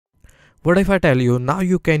What if I tell you now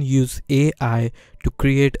you can use AI to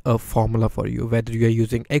create a formula for you, whether you are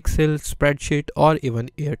using Excel, spreadsheet, or even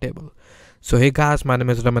Airtable. So hey guys, my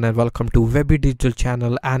name is Raman and welcome to Webby Digital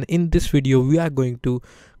channel, and in this video we are going to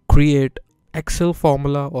create Excel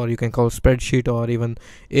formula, or you can call spreadsheet or even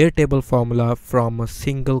Airtable formula from a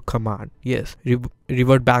single command. Yes,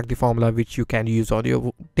 revert back the formula which you can use on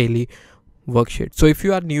your daily worksheet. So if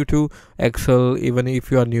you are new to Excel, even if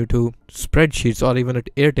you are new to spreadsheets or even at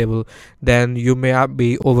Airtable, then you may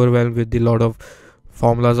be overwhelmed with the lot of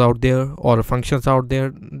formulas out there or functions out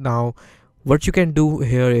there. Now what you can do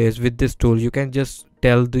here is, with this tool you can just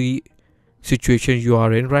tell the situation you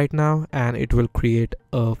are in right now and it will create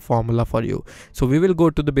a formula for you. So we will go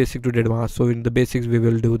to the basic to the advanced. So in the basics we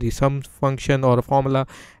will do the sum function or a formula,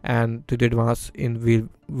 and to the advanced we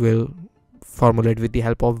will formulate with the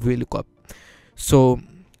help of Vlookup. So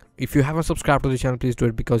if you haven't subscribed to the channel, please do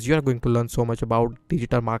it, because you are going to learn so much about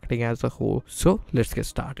digital marketing as a whole. So let's get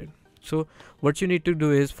started. So what you need to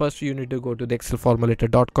do is, first you need to go to the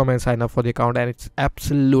excelformulator.com and sign up for the account, and it's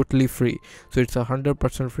absolutely free. So it's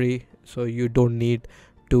 100% free, so you don't need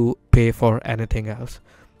to pay for anything else.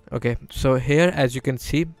 Okay, so here as you can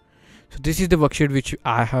see, so this is the worksheet which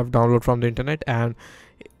I have downloaded from the internet, and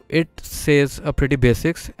it says a pretty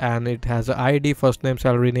basics, and it has an ID, first name,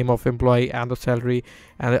 salary, name of employee, and the salary,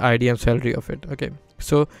 and the ID and salary of it. Okay,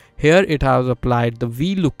 so here it has applied the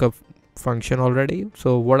Vlookup function already.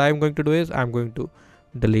 So what I'm going to do is I'm going to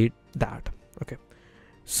delete that. Okay,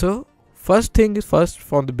 so first thing is first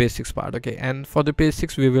from the basics part. Okay, and for the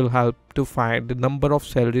basics we will help to find the number of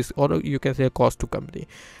salaries, or you can say cost to company,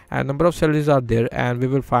 and number of salaries are there, and we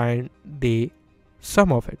will find the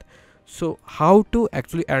sum of it. So how to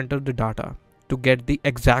actually enter the data to get the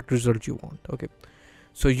exact result you want. Okay,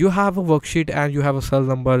 so you have a worksheet and you have a cell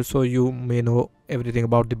number, so you may know everything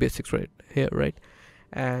about the basics right here, right?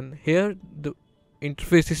 And here the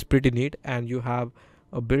interface is pretty neat, and you have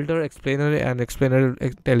a builder, explainer, and explainer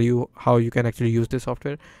tell you how you can actually use this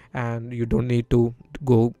software, and you don't need to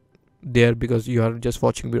go there because you are just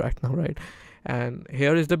watching me right now, right? And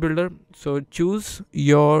here is the builder. So choose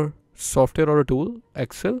your software or a tool.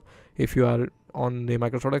 Excel, if you are on the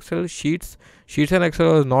Microsoft Excel. Sheets and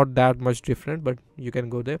Excel is not that much different, but you can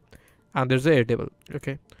go there. And there's the Airtable.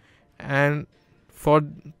 Okay, and for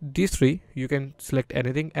these three you can select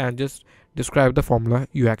anything and just describe the formula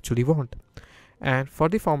you actually want. And for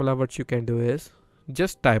the formula, what you can do is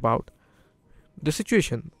just type out the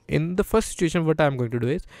situation. In the first situation, what I'm going to do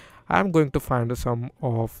is I'm going to find the sum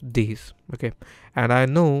of these. Okay, and I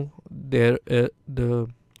know there the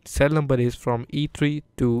cell number is from E3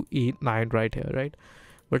 to E9 right here, right?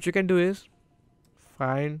 What you can do is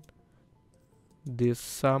find this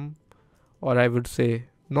sum, or I would say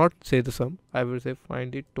not say the sum, I would say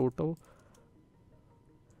find the total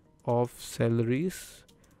of salaries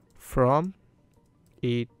from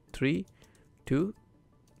E3 to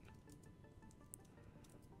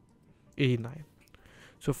E9.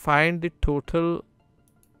 So find the total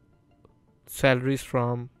salaries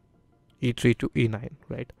from E3 to E9,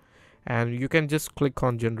 right? And you can just click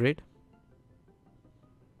on generate.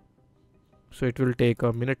 So it will take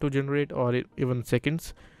a minute to generate, or even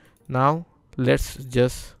seconds. Now let's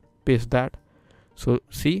just paste that. So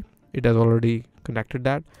see, it has already connected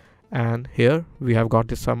that, and here we have got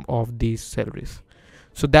the sum of these salaries.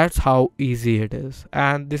 So that's how easy it is,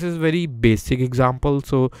 and this is very basic example.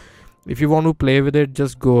 So if you want to play with it,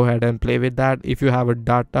 just go ahead and play with that. If you have a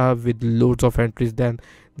data with loads of entries, then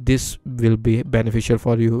this will be beneficial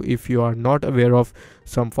for you. If you are not aware of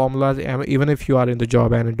some formulas, even if you are in the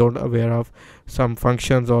job and don't aware of some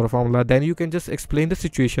functions or a formula, then you can just explain the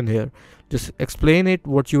situation here. Just explain it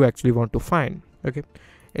what you actually want to find. Okay,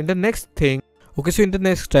 in the next thing, okay, so in the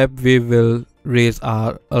next step we will raise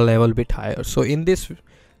our a level bit higher. So in this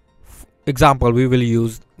example we will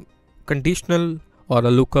use conditional or a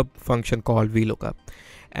lookup function called Vlookup,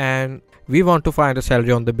 and we want to find a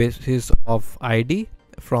salary on the basis of ID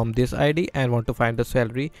from this ID, and want to find the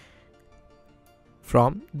salary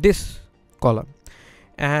from this column.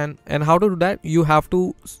 And how to do that? You have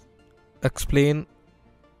to explain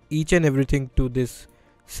each and everything to this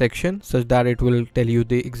section such that it will tell you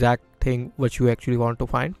the exact thing which you actually want to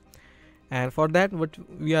find. And for that, what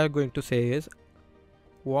we are going to say is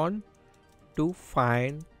want to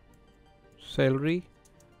find salary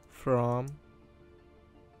from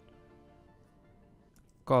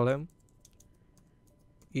column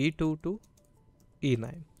E2 to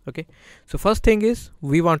E9. Okay, so first thing is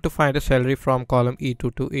we want to find a salary from column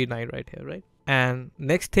E2 to E9 right here, right? And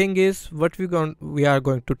next thing is what we are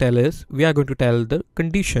going to tell is we are going to tell the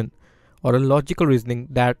condition or a logical reasoning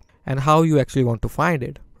that and how you actually want to find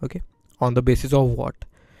it. Okay, on the basis of what?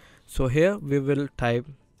 So here we will type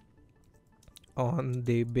on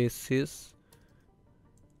the basis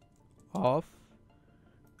of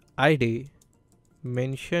ID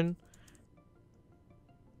mentioned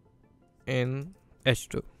in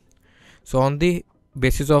H2. So on the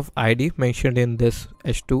basis of ID mentioned in this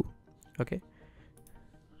H2, okay,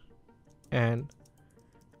 and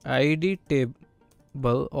ID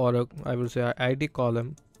table, or I will say ID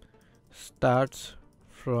column starts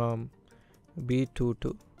from B2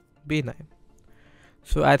 to B9.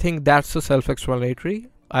 So I think that's a self-explanatory.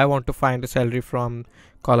 I want to find a salary from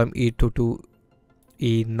column E2 to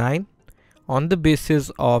E9 on the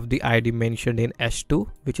basis of the ID mentioned in H2,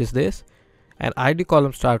 which is this, and ID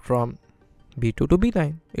column start from B2 to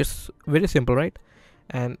B9. It's very simple, right?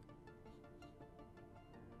 And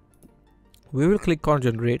we will click on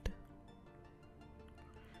generate,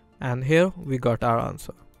 and here we got our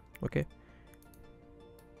answer. Okay,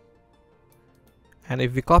 and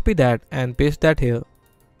if we copy that and paste that here,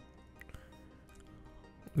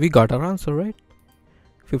 we got our answer, right?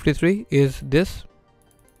 53 is this.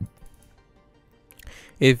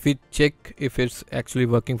 If we check if it's actually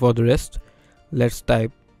working for the rest, let's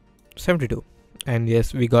type 72, and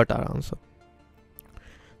yes, we got our answer.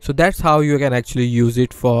 So that's how you can actually use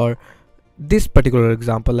it for this particular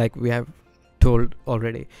example, like we have told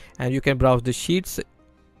already. And you can browse the sheets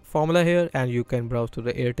formula here, and you can browse to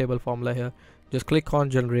the Airtable formula here. Just click on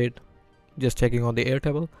generate, just checking on the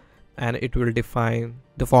Airtable, and it will define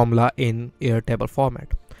the formula in Airtable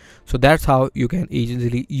format. So that's how you can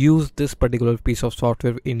easily use this particular piece of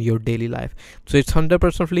software in your daily life. So it's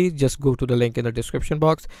 100% free. Just go to the link in the description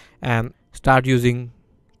box and start using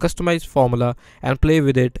customized formula and play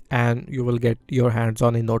with it, and you will get your hands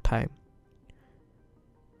on in no time.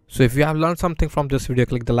 So if you have learned something from this video,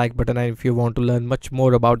 click the like button, and if you want to learn much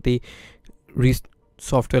more about the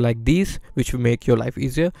software like these which will make your life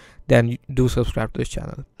easier, then do subscribe to this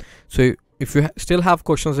channel. So if you still have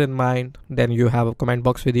questions in mind, then you have a comment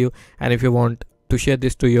box with you, and if you want to share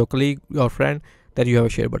this to your colleague or friend, then you have a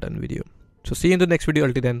share button with you. So see you in the next video.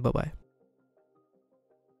 Until then, bye bye.